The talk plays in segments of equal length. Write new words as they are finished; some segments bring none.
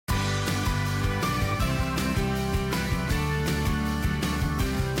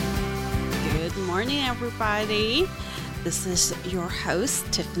morning, everybody. This is your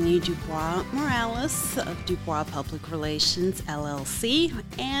host, Tiffany Dubois Morales of Dubois Public Relations, LLC,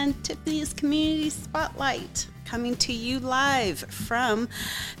 and Tiffany's Community Spotlight, coming to you live from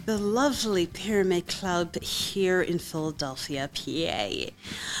the lovely Pyramid Club here in Philadelphia, PA.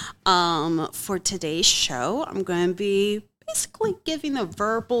 For today's show, I'm going to be basically giving a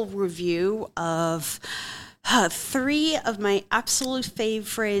verbal review of three of my absolute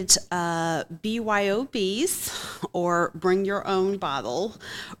favorite BYOBs, or Bring Your Own Bottle,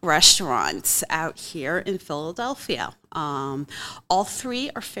 restaurants out here in Philadelphia. All three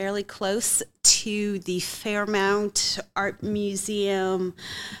are fairly close to the Fairmount Art Museum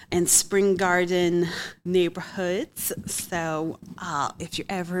and Spring Garden neighborhoods. So if you're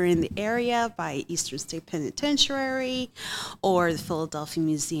ever in the area by Eastern State Penitentiary or the Philadelphia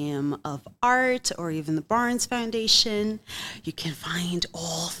Museum of Art or even the Barnes Foundation, you can find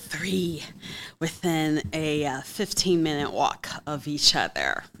all three within a 15-minute walk of each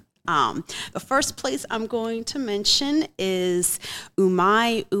other. The first place I'm going to mention is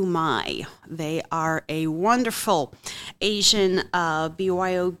Umai Umai. They are a wonderful Asian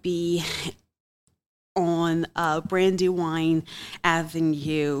BYOB on Brandywine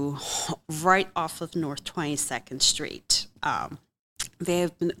Avenue, right off of North 22nd Street. They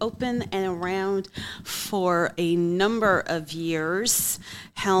have been open and around for a number of years,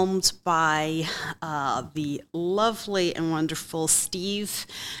 helmed by the lovely and wonderful Steve,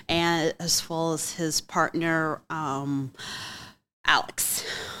 and as well as his partner, Alex.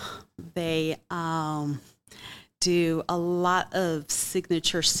 They do a lot of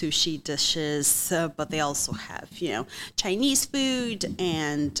signature sushi dishes, but they also have, Chinese food,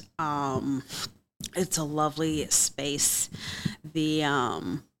 and it's a lovely space. The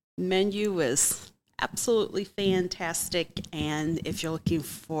menu is absolutely fantastic, and if you're looking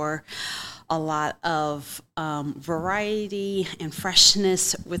for a lot of variety and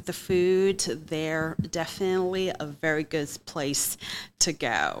freshness with the food, they're definitely a very good place to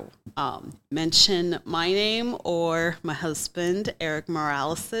go. Mention my name or my husband, Eric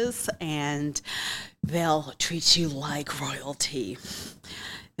Morales's, and they'll treat you like royalty.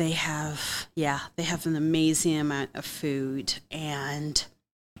 They have an amazing amount of food, and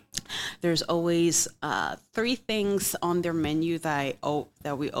there's always three things on their menu that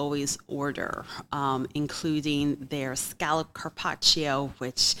we always order, including their scallop carpaccio,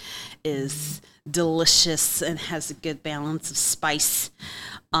 which is delicious and has a good balance of spice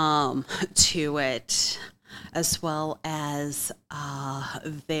to it, as well as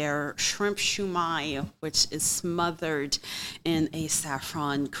their shrimp shumai, which is smothered in a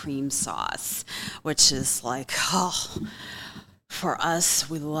saffron cream sauce, which is like, for us,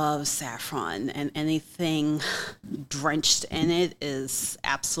 we love saffron, and anything drenched in it is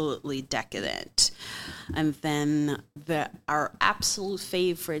absolutely decadent. And then our absolute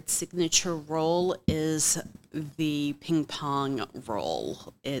favorite signature roll is the ping pong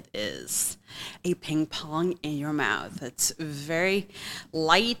roll. It is a ping pong in your mouth. It's very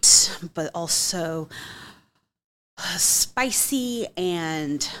light, but also spicy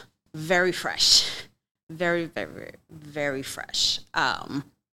and very fresh. Very, very, very fresh.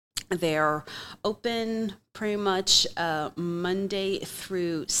 They're open pretty much Monday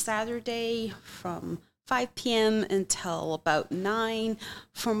through Saturday from 5 p.m. until about 9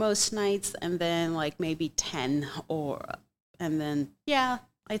 for most nights, and then like maybe 10 I'd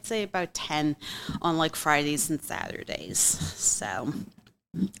say about 10 on like Fridays and Saturdays. So,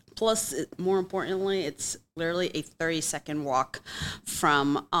 plus, more importantly, it's literally a 30-second walk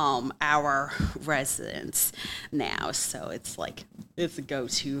from our residence now. So it's a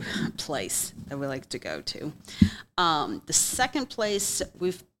go-to place that we like to go to. The second place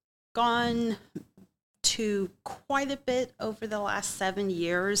we've gone to quite a bit over the last 7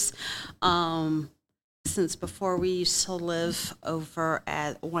 years, since before we used to live over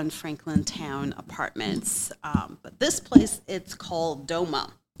at 1 Franklin Town Apartments. But this place, it's called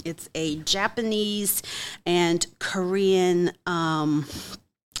Doma. It's a Japanese and Korean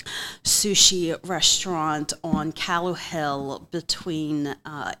sushi restaurant on Callow Hill between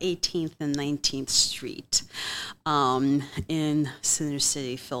 18th and 19th Street in Center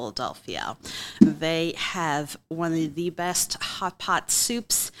City, Philadelphia. They have one of the best hot pot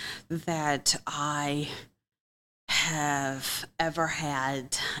soups that I have ever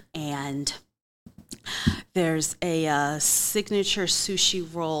had, and there's a signature sushi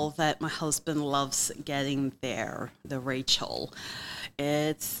roll that my husband loves getting there, the Rachel.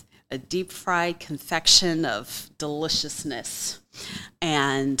 It's a deep fried confection of deliciousness,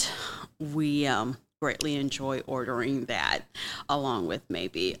 and we greatly enjoy ordering that along with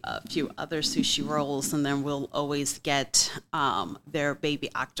maybe a few other sushi rolls. And then we'll always get their baby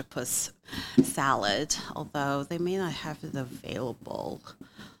octopus salad, although they may not have it available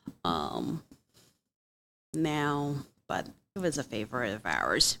now, but it was a favorite of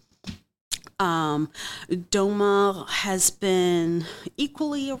ours. Doma has been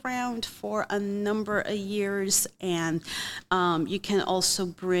equally around for a number of years, and you can also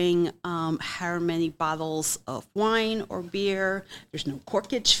bring however many bottles of wine or beer. There's no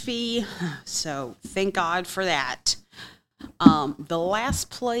corkage fee, so thank God for that. The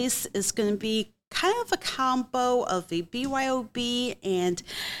last place is going to be kind of a combo of a BYOB and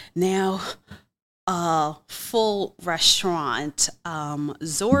now a full restaurant.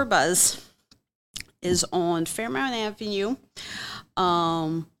 Zorba's is on Fairmount Avenue,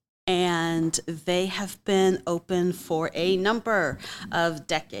 and they have been open for a number of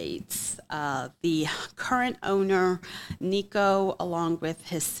decades. The current owner, Nico, along with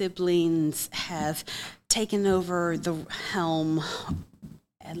his siblings, have taken over the helm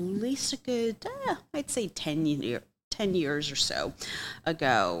at least a good, I'd say 10 years or so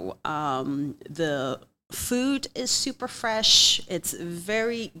ago. The food is super fresh. It's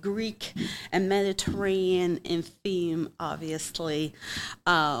very Greek and Mediterranean in theme, obviously,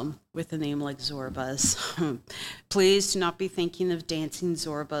 with a name like Zorba's. Please do not be thinking of dancing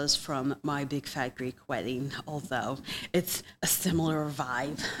Zorba's from My Big Fat Greek Wedding, although it's a similar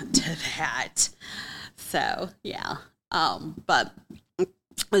vibe to that. So, yeah. But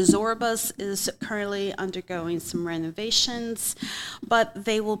Zorba's is currently undergoing some renovations, but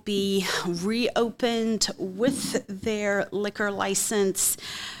they will be reopened with their liquor license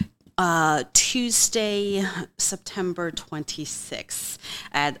Tuesday, September 26th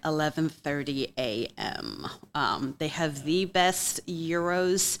at 11:30 a.m. They have the best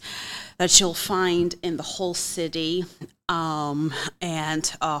gyros that you'll find in the whole city. And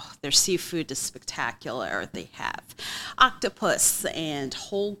their seafood is spectacular. They have octopus and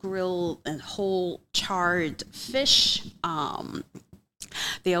whole grilled and whole charred fish.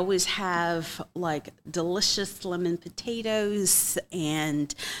 They always have like delicious lemon potatoes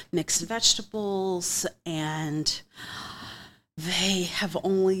and mixed vegetables, and they have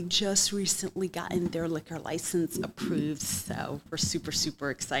only just recently gotten their liquor license approved, so we're super, super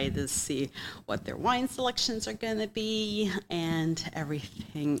excited to see what their wine selections are going to be and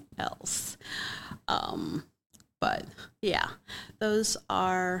everything else. But yeah, those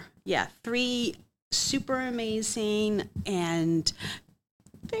are, three super amazing and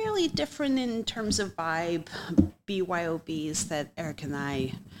fairly different in terms of vibe BYOBs that Eric and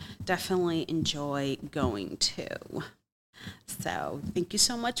I definitely enjoy going to. So thank you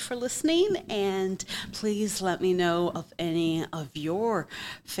so much for listening, and please let me know of any of your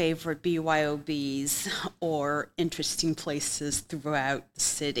favorite BYOBs or interesting places throughout the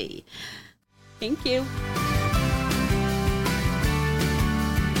city. Thank you.